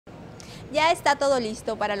Ya está todo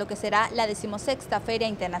listo para lo que será la 16ª Feria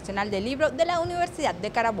Internacional del Libro de la Universidad de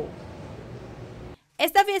Carabobo.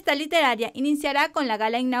 Esta fiesta literaria iniciará con la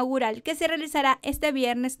gala inaugural que se realizará este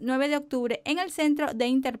viernes 9 de octubre en el Centro de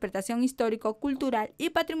Interpretación Histórico, Cultural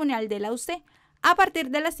y Patrimonial de la UC a partir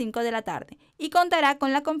de las 5 de la tarde y contará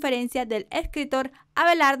con la conferencia del escritor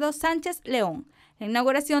Abelardo Sánchez León. La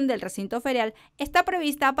inauguración del recinto ferial está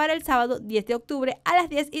prevista para el sábado 10 de octubre a las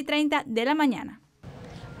 10:30 de la mañana.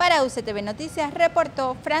 Para UCTV Noticias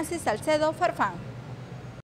reportó Francis Salcedo Farfán.